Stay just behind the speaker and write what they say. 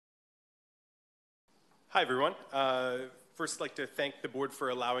Hi, everyone. First, I'd like to thank the board for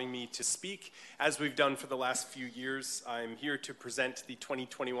allowing me to speak. As we've done for the last few years, I'm here to present the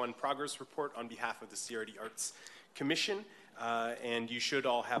 2021 Progress Report on behalf of the CRD Arts Commission, and you should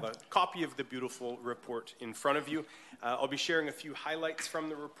all have a copy of the beautiful report in front of you. I'll be sharing a few highlights from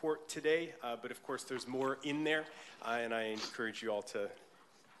the report today, but of course there's more in there, and I encourage you all to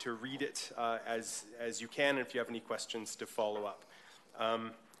read it as you can, and if you have any questions, to follow up.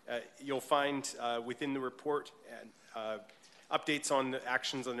 You'll find within the report updates on the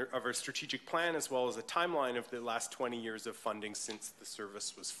actions of our strategic plan, as well as a timeline of the last 20 years of funding since the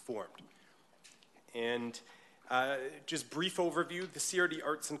service was formed. And just brief overview, the CRD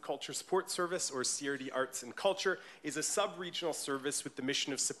Arts and Culture Support Service, or CRD Arts and Culture, is a sub-regional service with the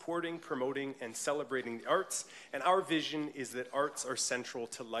mission of supporting, promoting, and celebrating the arts, and our vision is that arts are central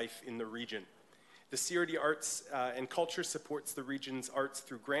to life in the region. The CRD Arts and Culture supports the region's arts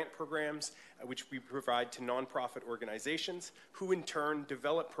through grant programs, which we provide to nonprofit organizations, who in turn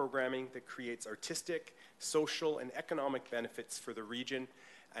develop programming that creates artistic, social, and economic benefits for the region.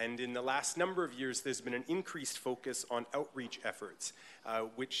 And in the last number of years, there's been an increased focus on outreach efforts,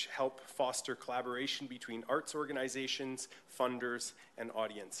 which help foster collaboration between arts organizations, funders, and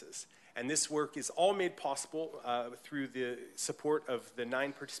audiences. And this work is all made possible through the support of the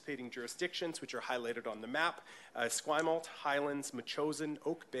 9 participating jurisdictions, which are highlighted on the map: Esquimalt, Highlands, Metchosin,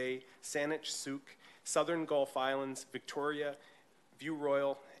 Oak Bay, Saanich, Sooke, Southern Gulf Islands, Victoria, View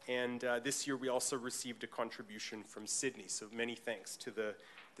Royal, and this year we also received a contribution from Sydney. So many thanks to the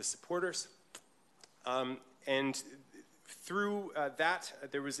supporters. And through that,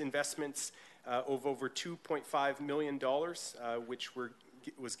 there was investments of over $2.5 million, which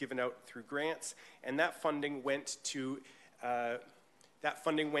was given out through grants, and that funding went to 83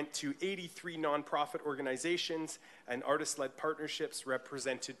 nonprofit organizations and artist-led partnerships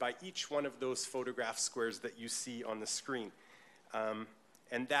represented by each one of those photograph squares that you see on the screen.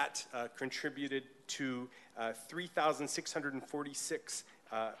 And that contributed to 3,646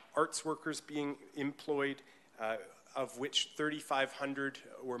 arts workers being employed, of which 3,500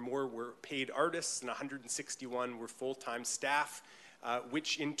 or more were paid artists and 161 were full-time staff,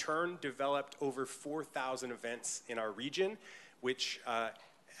 which in turn developed over 4,000 events in our region, which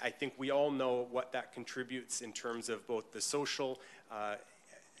I think we all know what that contributes in terms of both the social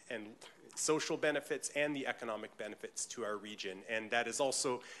benefits and the economic benefits to our region. And that is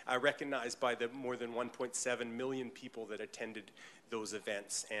also recognized by the more than 1.7 million people that attended those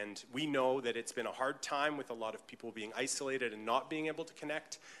events. And we know that it's been a hard time with a lot of people being isolated and not being able to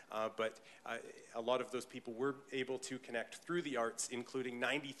connect, but a lot of those people were able to connect through the arts, including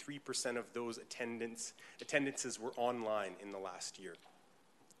 93% of those attendances were online in the last year.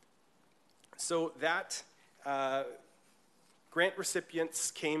 So that grant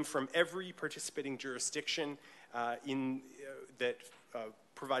recipients came from every participating jurisdiction that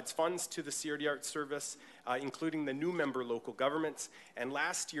provides funds to the CRD Arts Service, including the new member local governments. And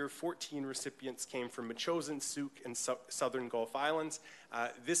last year, 14 recipients came from Metchosin, Sooke, and Southern Gulf Islands.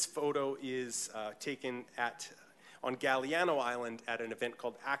 This photo is taken on Galiano Island at an event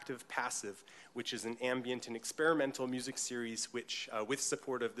called Active Passive, which is an ambient and experimental music series which, with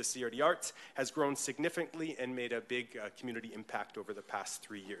support of the CRD Arts, has grown significantly and made a big community impact over the past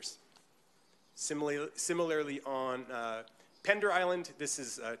 3 years. Similarly on Pender Island, this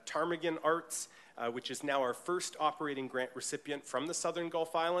is Ptarmigan Arts, which is now our first operating grant recipient from the Southern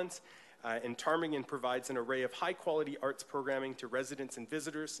Gulf Islands. And Ptarmigan provides an array of high-quality arts programming to residents and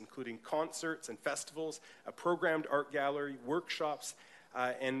visitors, including concerts and festivals, a programmed art gallery, workshops,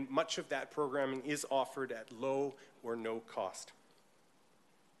 and much of that programming is offered at low or no cost.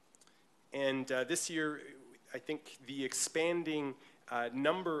 And this year, I think the expanding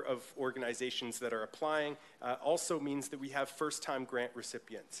number of organizations that are applying also means that we have first-time grant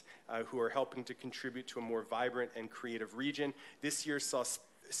recipients who are helping to contribute to a more vibrant and creative region. This year saw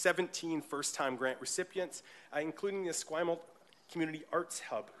 17 first-time grant recipients, including the Esquimalt Community Arts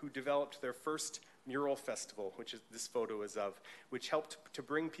Hub, who developed their first mural festival, which this photo is of, which helped to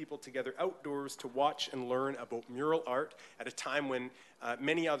bring people together outdoors to watch and learn about mural art at a time when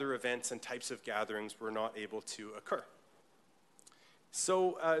many other events and types of gatherings were not able to occur.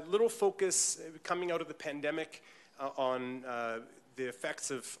 So a little focus coming out of the pandemic on the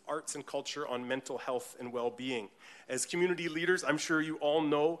effects of arts and culture on mental health and well-being. As community leaders, I'm sure you all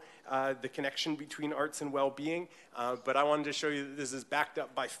know the connection between arts and well-being, but I wanted to show you that this is backed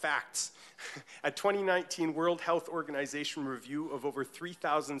up by facts. A 2019 World Health Organization review of over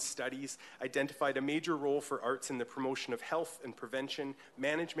 3,000 studies identified a major role for arts in the promotion of health and prevention,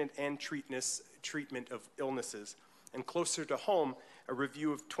 management, and treatment of illnesses. And closer to home, a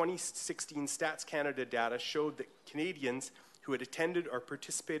review of 2016 Stats Canada data showed that Canadians who had attended or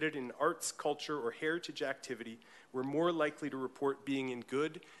participated in arts, culture, or heritage activity were more likely to report being in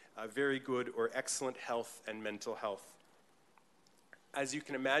good, very good, or excellent health and mental health. As you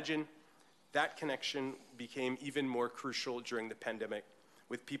can imagine, that connection became even more crucial during the pandemic,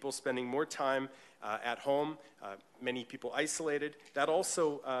 with people spending more time at home, many people isolated. That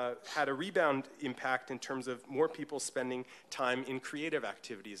also had a rebound impact in terms of more people spending time in creative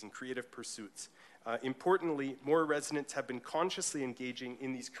activities and creative pursuits. Importantly, more residents have been consciously engaging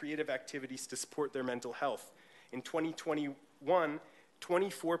in these creative activities to support their mental health. In 2021,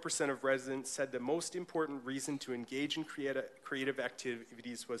 24% of residents said the most important reason to engage in creative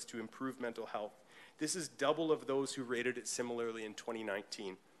activities was to improve mental health. This is double of those who rated it similarly in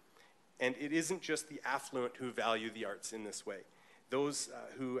 2019. And it isn't just the affluent who value the arts in this way. Those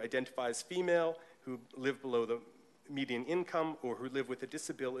who identify as female, who live below the median income, or who live with a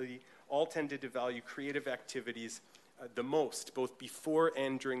disability, all tended to value creative activities the most, both before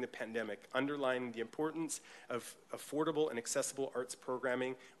and during the pandemic, underlining the importance of affordable and accessible arts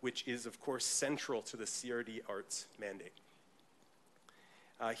programming, which is, of course, central to the CRD arts mandate.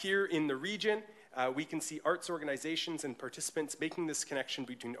 Here in the region, we can see arts organizations and participants making this connection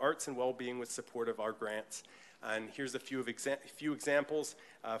between arts and well-being with support of our grants. And here's a few examples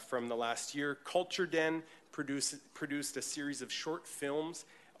from the last year. Culture Den produced a series of short films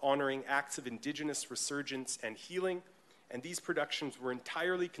honoring acts of Indigenous resurgence and healing. And these productions were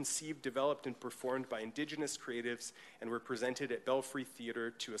entirely conceived, developed, and performed by Indigenous creatives and were presented at Belfry Theatre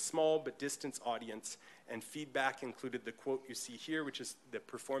to a small but distant audience. And feedback included the quote you see here, which is, "The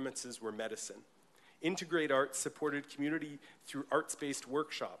performances were medicine." Integrate Arts supported community through arts-based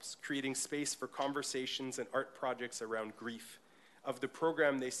workshops, creating space for conversations and art projects around grief. Of the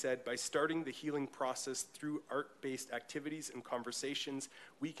program, they said, by starting the healing process through art-based activities and conversations,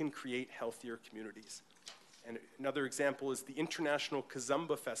 we can create healthier communities. And another example is the International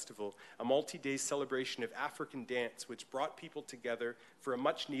Kizomba Festival, a multi-day celebration of African dance, which brought people together for a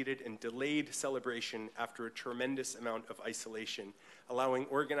much-needed and delayed celebration after a tremendous amount of isolation, allowing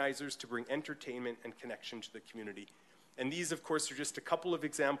organizers to bring entertainment and connection to the community. And these, of course, are just a couple of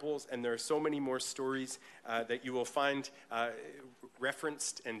examples, and there are so many more stories that you will find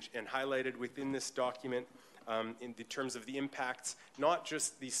referenced and highlighted within this document in terms of the impacts, not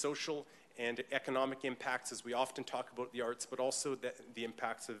just the social and economic impacts, as we often talk about the arts, but also the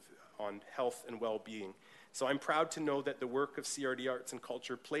impacts on health and well-being. So I'm proud to know that the work of CRD Arts and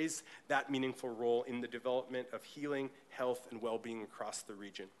Culture plays that meaningful role in the development of healing, health, and well-being across the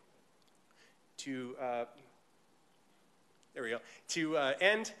region. There we go. To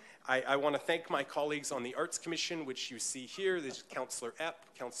end, I want to thank my colleagues on the Arts Commission, which you see here. There's Councillor Epp,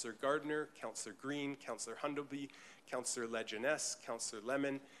 Councillor Gardner, Councillor Green, Councillor Hundleby, Councillor Lejeunesse, Councillor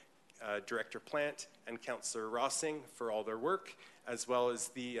Lemon, Director Plant, and Councillor Rossing for all their work, as well as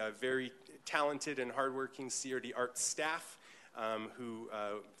the very talented and hardworking CRD Arts staff who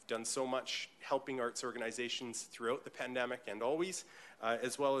have done so much helping arts organizations throughout the pandemic and always,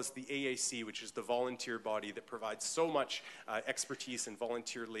 as well as the AAC, which is the volunteer body that provides so much expertise and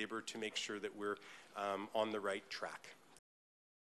volunteer labor to make sure that we're on the right track.